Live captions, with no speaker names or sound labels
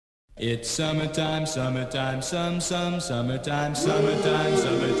It's summertime, summertime, summertime, summertime, summertime,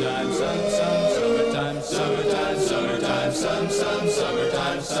 summertime, summertime, summertime,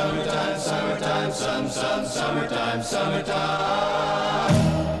 summertime, summertime, summertime, summertime.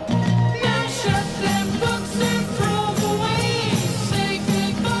 Mash up them books and throw away. Say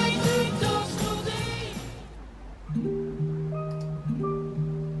goodbye to those school days.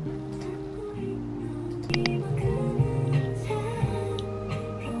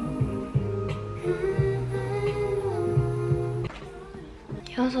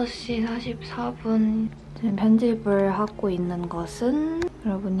 (6시 44분) 지금 편집을 하고 있는 것은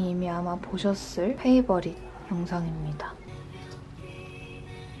여러분이 이미 아마 보셨을 페이버릿 영상입니다.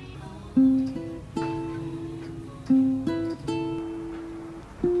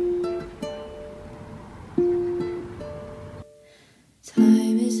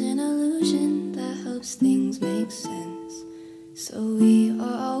 Time is an illusion that helps things make sense. So we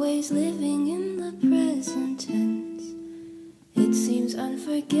are always living in the present tense. It seems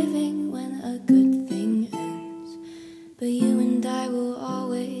unforgiving when a good thing ends. But you and I will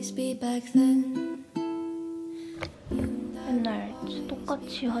always be back then. 맨날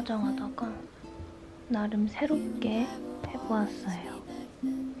똑같이 화장하다가 나름 새롭게 해보았어요.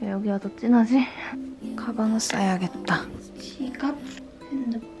 왜 여기가 더 진하지? 가방을 싸야겠다. 지갑,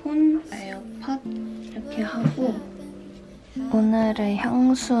 핸드폰, 에어팟 이렇게 하고 오늘의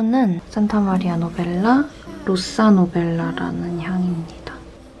향수는 산타마리아 노벨라 로사 노벨라라는 향입니다.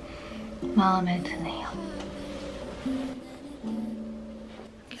 마음에 드네요.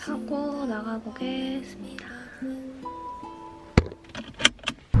 이렇게 하고 나가보겠습니다.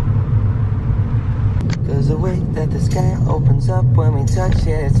 Cause the way that the sky opens up when we touch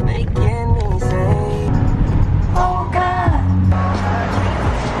it, it's making me say, oh God.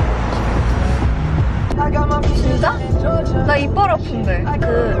 진짜? 나 이빨 아픈데.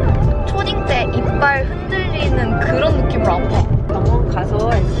 그 초딩 때 이빨 흔들리는 그런 느낌으로 아파. 병원 가서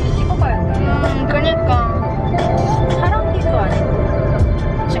엑스레이 찍어봐야 돼. 그니까. 사랑니도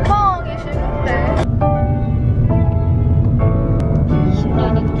아니고. 치과하기 싫은데.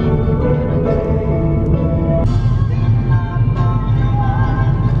 10년이 넘는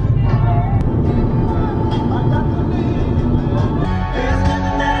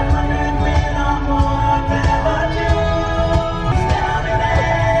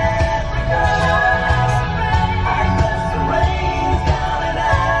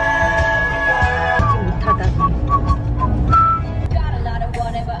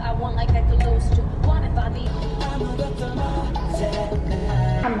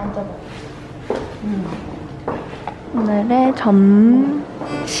오늘의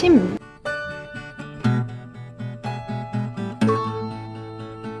점심.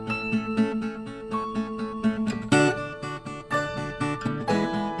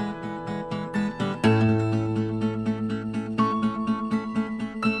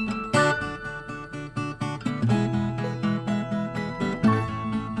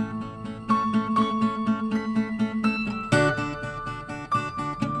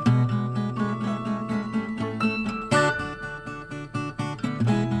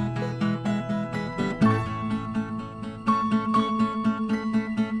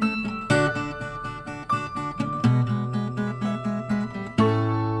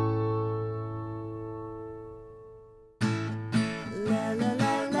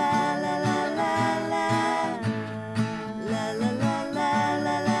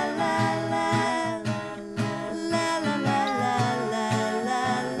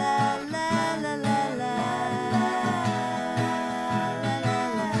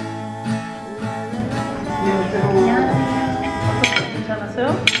 괜찮았어요?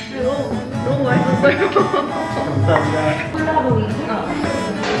 너무 맛있었어요. 감사합니다. 콜라보이구나.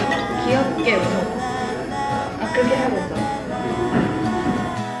 귀엽게 웃어. 아, 그렇게 해보자.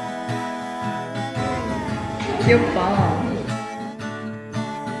 귀엽다.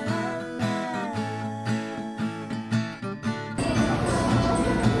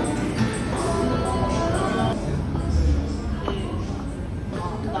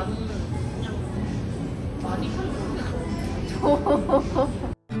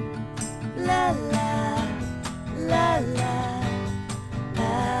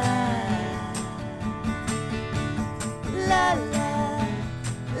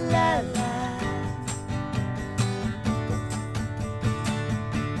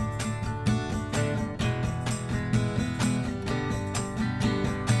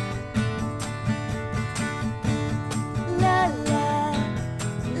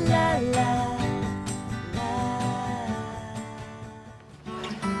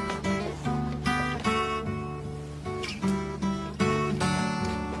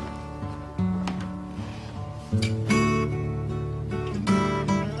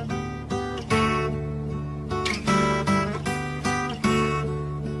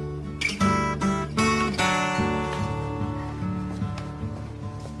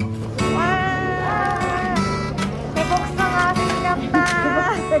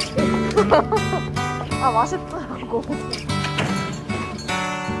 아, 맛있더라고.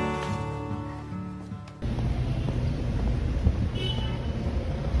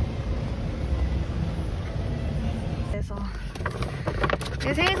 그래서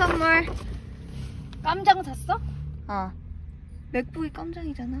내 생일 선물. 깜장 샀어? 어. 맥북이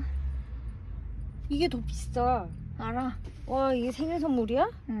깜장이잖아. 이게 더 비싸. 알아. 와, 이게 생일 선물이야?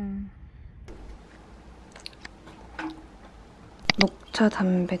 응. 녹차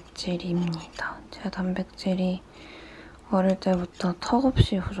단백질입니다. 제가 단백질이 어릴 때부터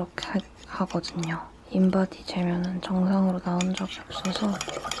턱없이 부족하거든요. 인바디 재면은 정상으로 나온 적이 없어서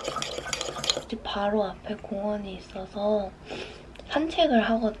집 바로 앞에 공원이 있어서 산책을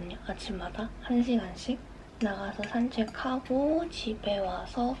하거든요. 아침마다 1시간씩 나가서 산책하고 집에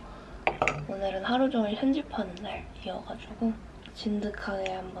와서 오늘은 하루 종일 편집하는 날이어가지고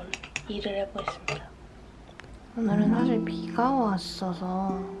진득하게 한번 일을 해보겠습니다. 오늘은 사실 비가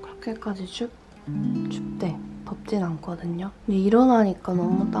왔어서 그렇게까지 춥대. 덥진 않거든요. 근데 일어나니까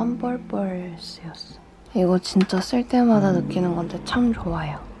너무 땀 뻘뻘 쐬었어. 이거 진짜 쓸 때마다 느끼는 건데 참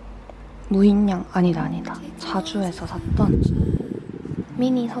좋아요. 무인양 아니다. 자주에서 샀던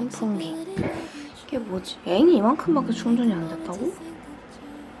미니 선풍기. 이게 뭐지? 애인이 이만큼밖에 충전이 안 됐다고?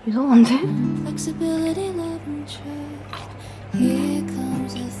 이상한데? Flexibility, love and trust. Here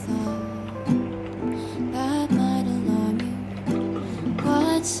comes a thought that might alarm you.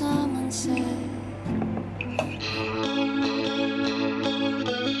 What someone said.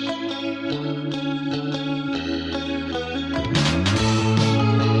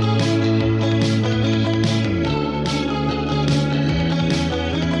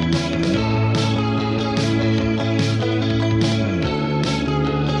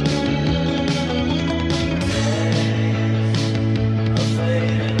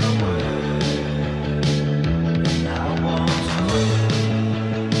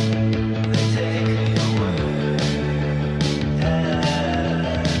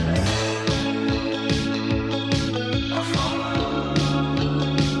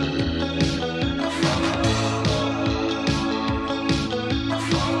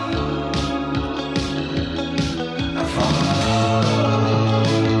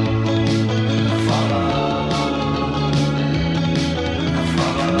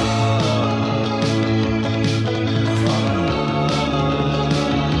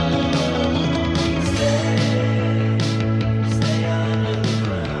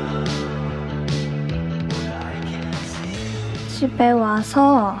 집에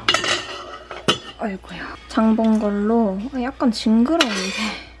와서 아이고야 장본 걸로 약간 징그러운데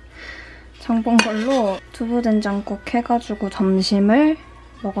장본 걸로 두부된장국 해가지고 점심을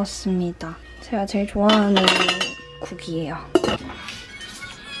먹었습니다. 제가 제일 좋아하는 국이에요.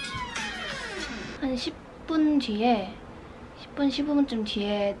 한 10분 뒤에 10분 15분쯤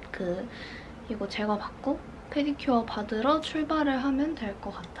뒤에 이거 제가 받고 페디큐어 받으러 출발을 하면 될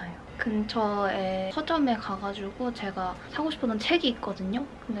것 같아요. 근처에 서점에 가가지고 제가 사고 싶었던 책이 있거든요.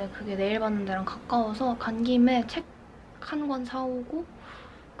 근데 그게 내일 받는 데랑 가까워서 간 김에 책 한 권 사오고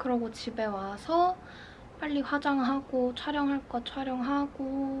그러고 집에 와서 빨리 화장하고 촬영할 거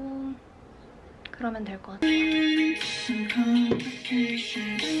촬영하고 그러면 될 것 같아요.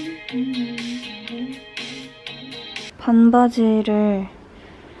 반바지를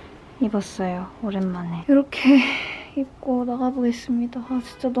입었어요. 오랜만에. 이렇게 입고 나가보겠습니다. 아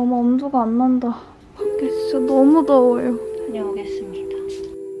진짜 너무 엄두가 안 난다. 밖에 진짜 너무 더워요. 다녀오겠습니다.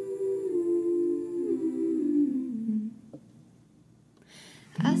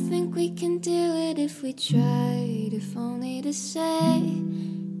 I think we can do it if we tried, if only to say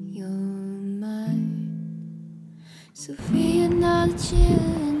you're mine. Sophia, now that you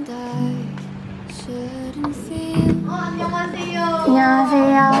and I shouldn't feel. 안녕하세요.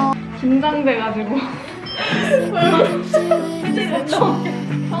 안녕하세요. 긴장돼가지고. 처음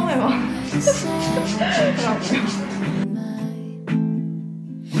해봐.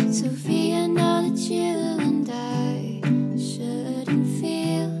 Sophia, now that you and I shouldn't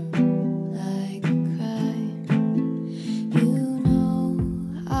feel like a crime. You know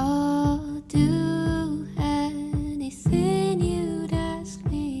I'll do anything you'd ask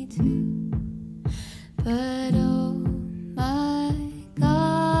me to. But oh my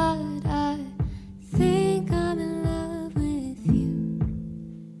God, I think I'm in love with you.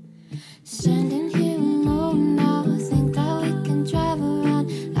 Standing here alone now, think that we can drive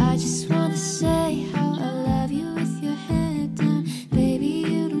around. I just wanna say how I love you with your head down. Baby,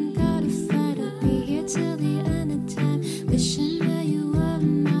 you don't gotta fight, I'll be here till the end of time. Wishing that you were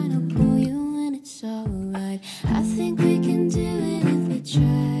mine, I'll pull you when it's alright. I think we can do it if we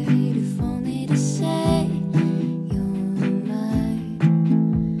tried, if only to say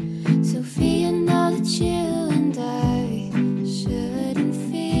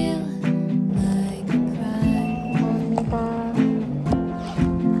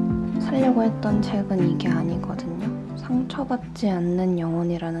사려고 했던 책은 이게 아니거든요. 상처받지 않는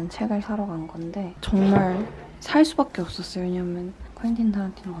영혼이라는 책을 사러 간 건데 정말 살 수밖에 없었어요. 왜냐면 퀸틴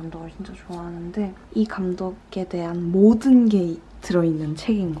타란티노 감독을 진짜 좋아하는데 이 감독에 대한 모든 게 들어있는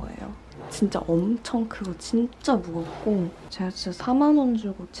책인 거예요. 진짜 엄청 크고 진짜 무겁고 제가 진짜 4만 원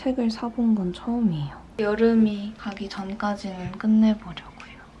주고 책을 사본 건 처음이에요. 여름이 가기 전까지는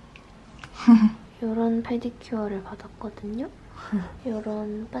끝내보려고요. 이런 페디큐어를 받았거든요.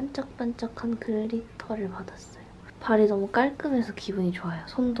 이런 반짝반짝한 글리터를 받았어요. 발이 너무 깔끔해서 기분이 좋아요.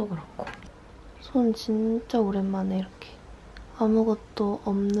 손도 그렇고. 손 진짜 오랜만에 이렇게 아무것도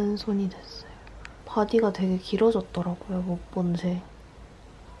없는 손이 됐어요. 바디가 되게 길어졌더라고요, 못 본 새.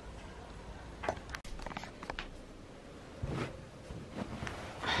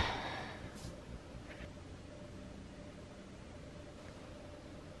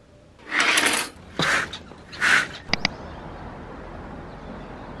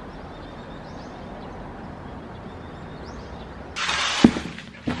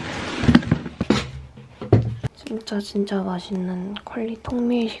 진짜 맛있는 퀄리티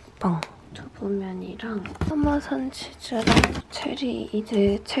통밀식빵 두부면이랑 파마산 치즈랑 체리,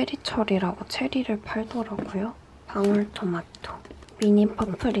 이제 체리철이라고 체리를 팔더라고요. 방울토마토, 미니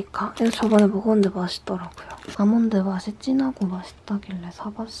파프리카. 이거 저번에 먹었는데 맛있더라고요. 아몬드 맛이 진하고 맛있다길래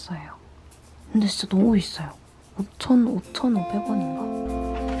사봤어요. 근데 진짜 너무 비싸요. 5,500원인가?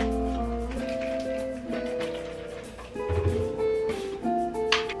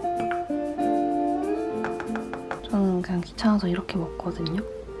 저는 그냥 귀찮아서 이렇게 먹거든요.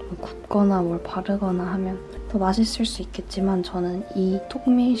 굽거나 뭘 바르거나 하면 더 맛있을 수 있겠지만 저는 이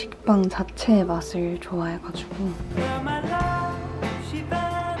통밀식빵 자체의 맛을 좋아해가지고. 근데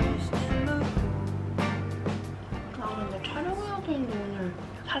촬영해야 되는데 오늘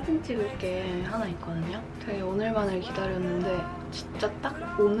사진 찍을 게 하나 있거든요. 되게 오늘만을 기다렸는데 진짜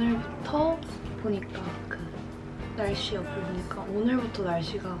딱 오늘부터 보니까 그 날씨 옆을 보니까 오늘부터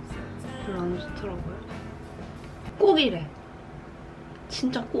날씨가 별로 안 좋더라고요. 꼭 이래.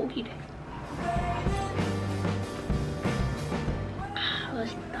 진짜 꼭 이래.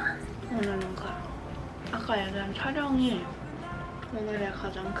 맛있다. 오늘 뭔가 아까 얘기한 촬영이 오늘의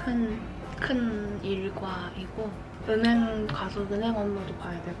가장 큰 일과이고 은행 가서 은행 업무도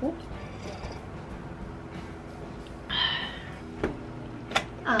봐야 되고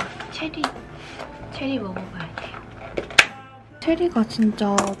체리 먹어봐야 돼요. 체리가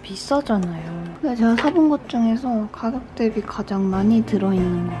진짜 비싸잖아요. 근데 제가 사본 것 중에서 가격 대비 가장 많이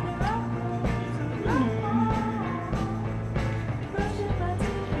들어있는 것 같아요.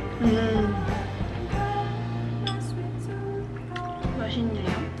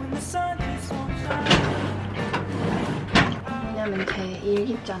 맛있네요. 왜냐면 제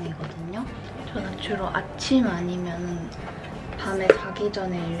일기장이거든요. 저는 주로 아침 아니면 밤에 자기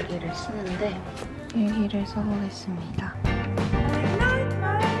전에 일기를 쓰는데 일기를 써보겠습니다.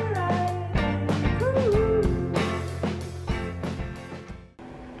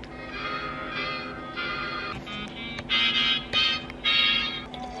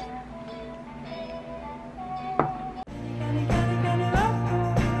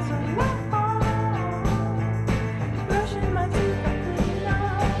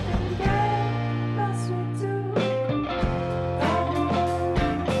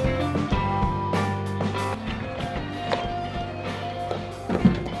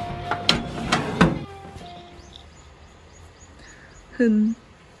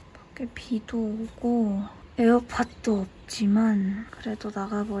 밖에 비도 오고 에어팟도 없지만 그래도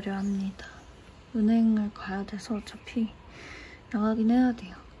나가보려 합니다. 은행을 가야 돼서 어차피 나가긴 해야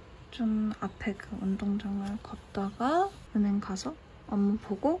돼요. 좀 앞에 그 운동장을 걷다가 은행 가서 업무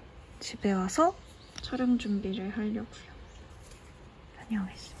보고 집에 와서 촬영 준비를 하려고요.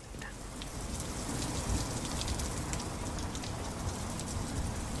 다녀오겠습니다.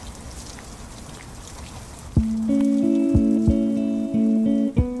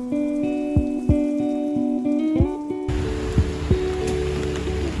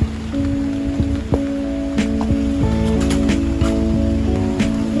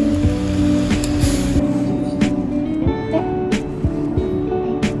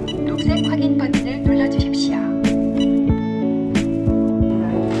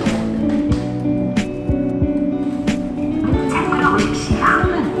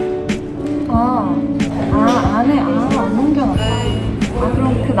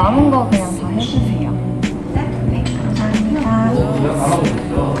 남은 거 그냥 다 해주세요. 네, 감사합니다.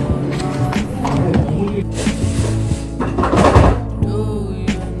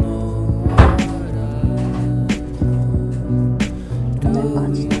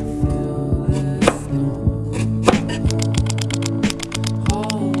 오늘까지.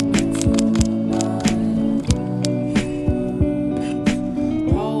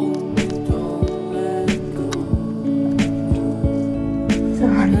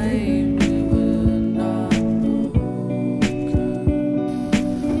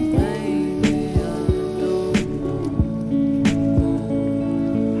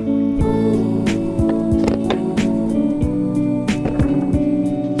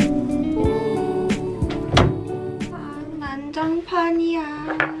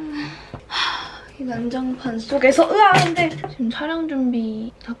 난장판 속에서 안돼! 지금 촬영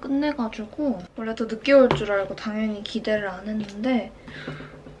준비 다 끝내가지고 원래 더 늦게 올 줄 알고 당연히 기대를 안 했는데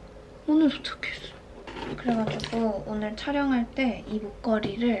오늘 도착했어. 그래가지고 오늘 촬영할 때 이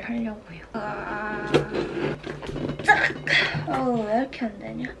목걸이를 하려고요. 짝! 왜 이렇게 안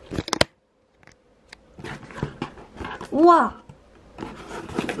되냐? 우와!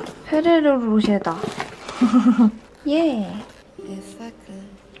 페레르 로쉐다. 예!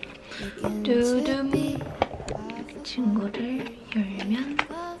 두둠! 친구를 열면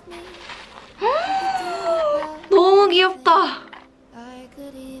너무 귀엽다!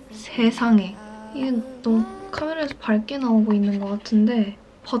 세상에. 이게 너무 카메라에서 밝게 나오고 있는 것 같은데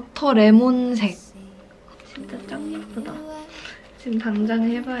버터 레몬색. 진짜 짱 예쁘다. 지금 당장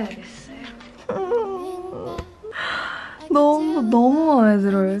해봐야겠어요. 너무 마음에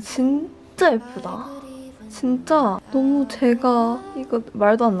들어요. 진짜 예쁘다. 진짜 너무 제가 이거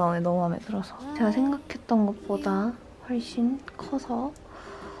말도 안 나오네. 너무 마음에 들어서. 제가 생각했던 것보다 훨씬 커서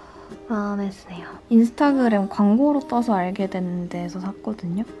마음에 드네요. 인스타그램 광고로 떠서 알게 된 데에서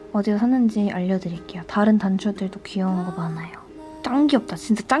샀거든요. 어디서 샀는지 알려드릴게요. 다른 단추들도 귀여운 거 많아요. 짱 귀엽다.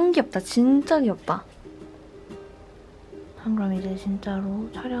 진짜 짱 귀엽다. 진짜 귀엽다. 그럼 이제 진짜로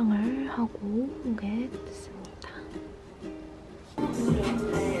촬영을 하고 오게 됐습니다.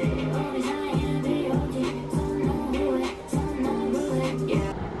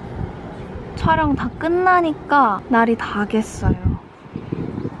 촬영 다 끝나니까 날이 다 겠어요.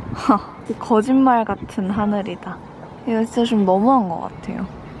 거짓말 같은 하늘이다. 이거 진짜 좀 너무한 것 같아요.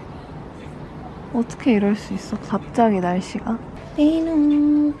 어떻게 이럴 수 있어? 갑자기 날씨가.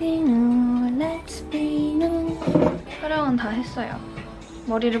 비누 비누 let's 비누. 촬영은 다 했어요.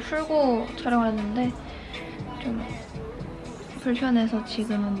 머리를 풀고 촬영을 했는데 좀 불편해서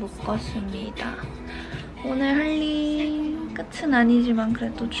지금은 못 껐습니다. 오늘 할 일 끝은 아니지만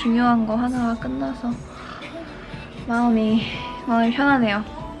그래도 중요한 거 하나가 끝나서 마음이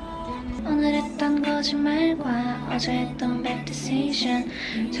편하네요. 오늘 했던 거짓말과 어제 했던 bad decision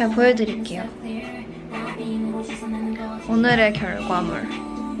제가 보여드릴게요. 오늘의 결과물.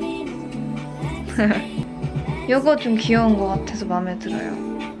 이거 좀 귀여운 것 같아서 마음에 들어요.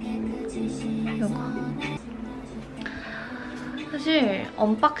 이거. 사실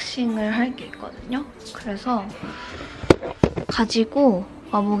언박싱을 할 게 있거든요. 그래서 가지고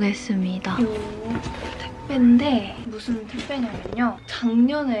와보겠습니다. 이 택배인데 무슨 택배냐면요.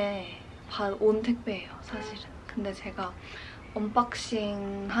 작년에 온 택배예요, 사실은. 근데 제가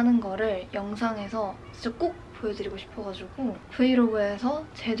언박싱 하는 거를 영상에서 진짜 꼭 보여드리고 싶어가지고 브이로그에서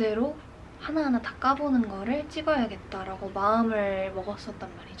제대로 하나하나 다 까보는 거를 찍어야겠다라고 마음을 먹었었단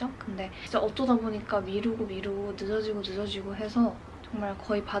말이죠. 근데 진짜 어쩌다 보니까 미루고 늦어지고 해서 정말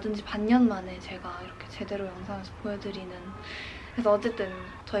거의 받은 지 반년 만에 제가 이렇게 제대로 영상에서 보여드리는. 그래서 어쨌든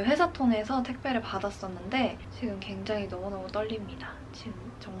저희 회사 통해서 택배를 받았었는데 지금 굉장히 너무너무 떨립니다. 지금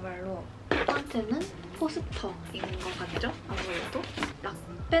정말로. 첫 번째는 포스터인 것 같죠? 아무래도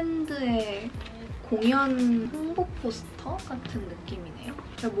락밴드의 공연 홍보 포스터 같은 느낌이네요.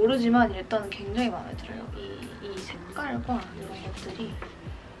 잘 모르지만 일단 굉장히 마음에 들어요. 이 색깔과 이런 것들이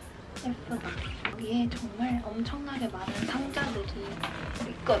예쁘다. 여기에 정말 엄청나게 많은 상자들이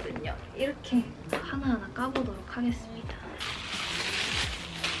있거든요. 이렇게 하나하나 까보도록 하겠습니다.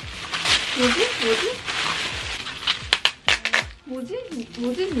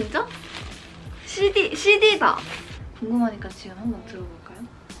 뭐지 진짜? CD다! 궁금하니까 지금 한번 들어볼까요?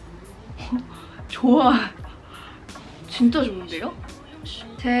 좋아. 진짜 좋은데요?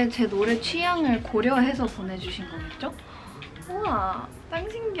 제 노래 취향을 고려해서 보내주신 거겠죠? 우와, 짱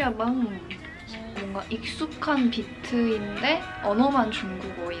신기하다. 뭔가 익숙한 비트인데 언어만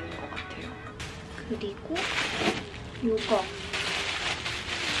중국어인 것 같아요. 그리고 이거.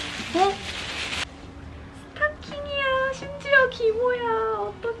 스타킹이야. 심지어 기모야.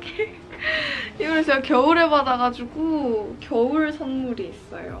 어떡해. 이걸 제가 겨울에 받아가지고 겨울 선물이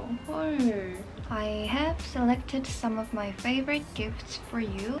있어요. 헐. I have selected some of my favorite gifts for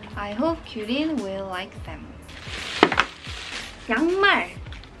you. I hope Kyurin will like them. 양말!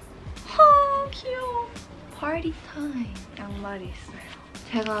 귀여워. Party time. 양말이 있어요.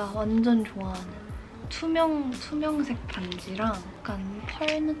 제가 완전 좋아하는 투명색 반지랑 약간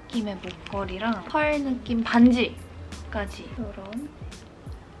펄 느낌의 목걸이랑 펄 느낌 반지까지 이런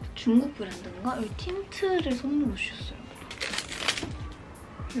중국 브랜드인가? 여기 틴트를 선물로 주셨어요.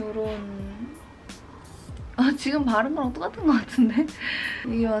 이런 지금 바른 거랑 똑같은 것 같은데?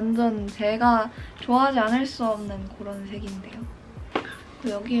 이게 완전 제가 좋아하지 않을 수 없는 그런 색인데요.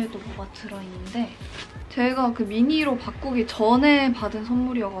 여기에도 뭐가 들어있는데 제가 그 미니로 바꾸기 전에 받은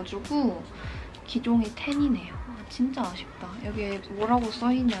선물이어가지고 기종이 10이네요. 진짜 아쉽다. 여기에 뭐라고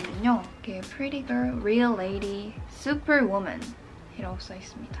써있냐면요. 이게 Pretty Girl, Real Lady, Superwoman 이라고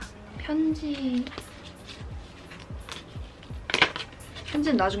써있습니다. 편지는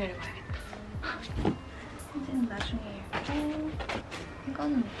나중에 읽어야겠다. 편지는 나중에 읽고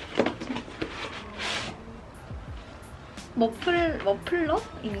이거는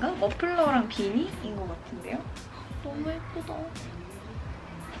머플러인가? 머플러랑 비니인 것 같은데요? 너무 예쁘다.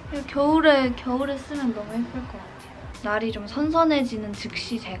 겨울에 쓰면 너무 예쁠 것 같아요. 날이 좀 선선해지는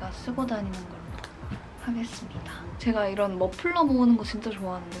즉시 제가 쓰고 다니는 걸로 하겠습니다. 제가 이런 머플러 모으는 거 진짜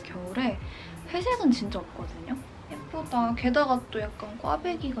좋아하는데 겨울에 회색은 진짜 없거든요? 예쁘다. 게다가 또 약간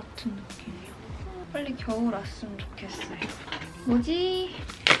꽈배기 같은 느낌이야. 빨리 겨울 왔으면 좋겠어요. 뭐지?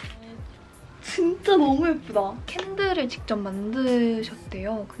 진짜 너무 예쁘다. 캔들을 직접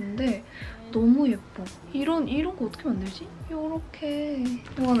만드셨대요. 근데 너무 예뻐. 이런 거 어떻게 만들지? 요렇게.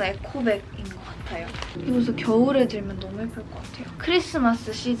 이건 에코백인 것 같아요. 이거서 겨울에 들면 너무 예쁠 것 같아요.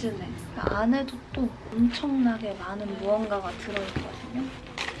 크리스마스 시즌에. 안에도 또 엄청나게 많은 무언가가 들어있거든요.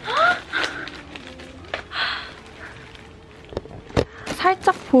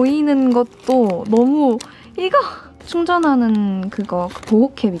 살짝 보이는 것도 너무 이거! 충전하는 그거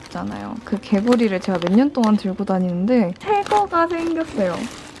보호캡 있잖아요. 그 개구리를 제가 몇 년 동안 들고 다니는데 새 거가 생겼어요.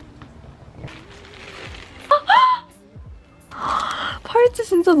 팔찌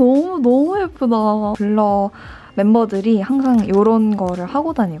진짜 너무 예쁘다. 블러 멤버들이 항상 이런 거를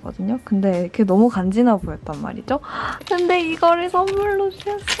하고 다니거든요. 근데 그게 너무 간지나 보였단 말이죠. 근데 이거를 선물로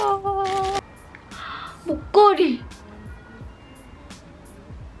주셨어. 목걸이!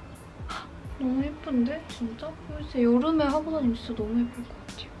 너무 예쁜데? 진짜? 글쎄 여름에 하고 다니면 진짜 너무 예쁠 것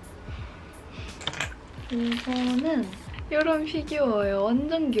같아요. 이거는 여름 피규어예요.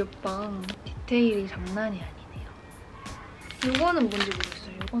 완전 귀엽다. 디테일이 장난이 아니네요. 이거는 뭔지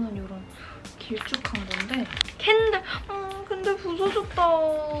모르겠어요. 이거는 이런 길쭉한 건데 캔들! 근데 부서졌다.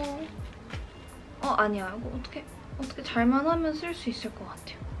 아니야. 이거 어떻게 잘만 하면 쓸 수 있을 것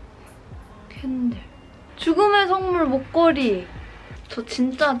같아요. 캔들. 죽음의 성물 목걸이! 저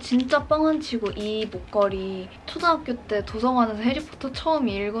진짜 뻥안 치고 이 목걸이 초등학교 때 도서관에서 해리포터 처음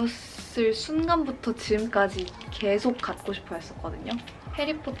읽었을 순간부터 지금까지 계속 갖고 싶어 했었거든요.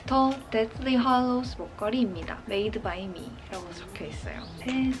 해리포터 Deathly Hallows 목걸이입니다. Made by me 라고 적혀있어요.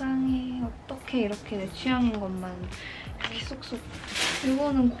 세상에 어떻게 이렇게 내 취향인 것만 이렇게 쏙쏙.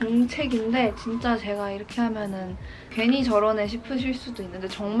 이거는 공책인데 진짜 제가 이렇게 하면은 괜히 저러네 싶으실 수도 있는데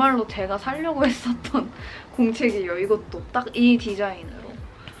정말로 제가 사려고 했었던 공책이에요. 이것도 딱 이 디자인으로.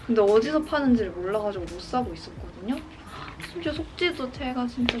 근데 어디서 파는지를 몰라가지고 못 사고 있었거든요. 심지어 속지도 제가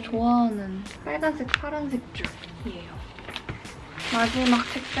진짜 좋아하는 빨간색, 파란색 줄이에요. 마지막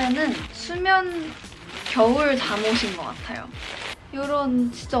택배는 수면 겨울 잠옷인 것 같아요.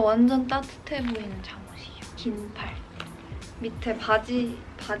 이런 진짜 완전 따뜻해 보이는 잠옷이에요. 긴 팔. 밑에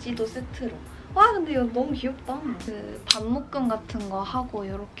바지도 세트로. 와 근데 이거 너무 귀엽다. 그 반묶음 같은 거 하고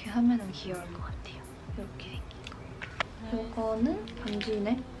이렇게 하면은 귀여울 것 같아요. 이렇게 생긴 거. 이거는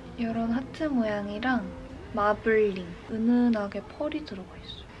반지네. 이런 하트 모양이랑 마블링. 은은하게 펄이 들어가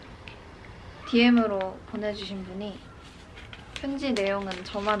있어요. DM으로 보내주신 분이 편지 내용은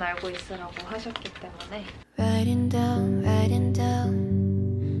저만 알고 있으라고 하셨기 때문에 Writing down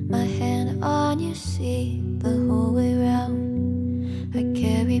my hand on your seat the whole way round. I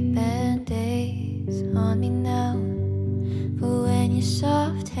carry band-aids on me now, but when your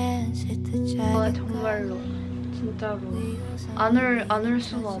soft hands hit the jagged 정말로 진짜로 안을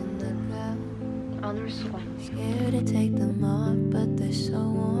수가 없네요. Scared to take them off, but they're so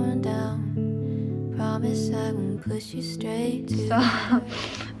worn down. Promise I won't push you straight to. 진짜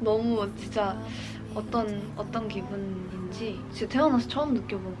너무 진짜 어떤 기분인지 진짜 태어나서 처음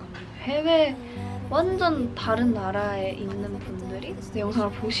느껴본 감정이에요. 해외 완전 다른 나라에 있는 분들이 내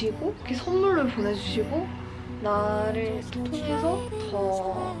영상을 보시고 이렇게 선물을 보내주시고 나를 통해서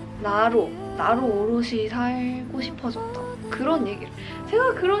더 나로 오롯이 살고 싶어졌다. 그런 얘기를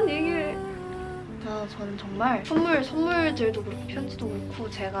제가 그런 얘기를 저는 정말 선물들도 그렇고 편지도 그렇고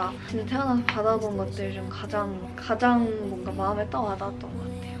제가 진짜 태어나서 받아본 것들 중 가장 뭔가 마음에 딱 와닿았던 것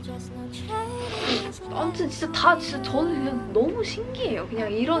같아요. 아무튼 진짜 저는 그냥 너무 신기해요.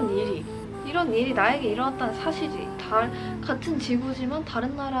 그냥 이런 일이 나에게 일어났다는 사실이 같은 지구지만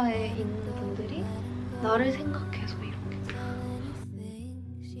다른 나라에 있는 분들이 나를 생각해서 이렇게.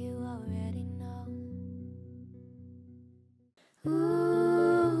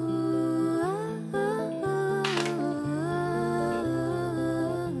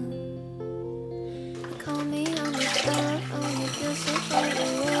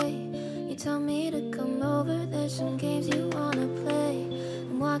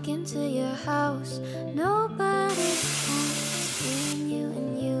 Walk into your house, nobody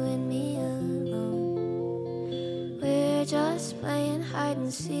hide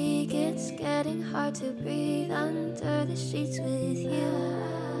and seek. It's getting hard to breathe under the sheets with you.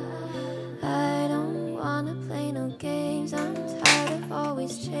 I don't wanna play no games. I'm tired of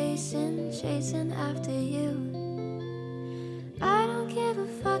always chasing after you. I don't give a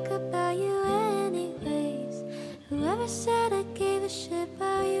fuck about you anyways. Whoever said I gave a shit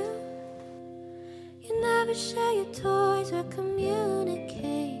about you? You never share your toys or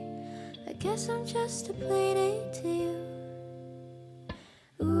communicate. I guess I'm just a playdate to you.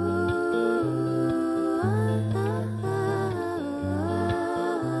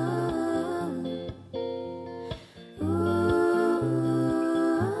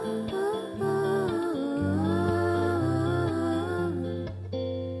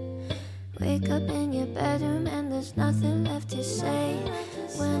 Wake up in your bedroom and there's nothing left to say.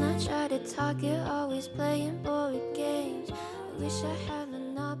 When I try to talk, you're always playing boring games. I wish I had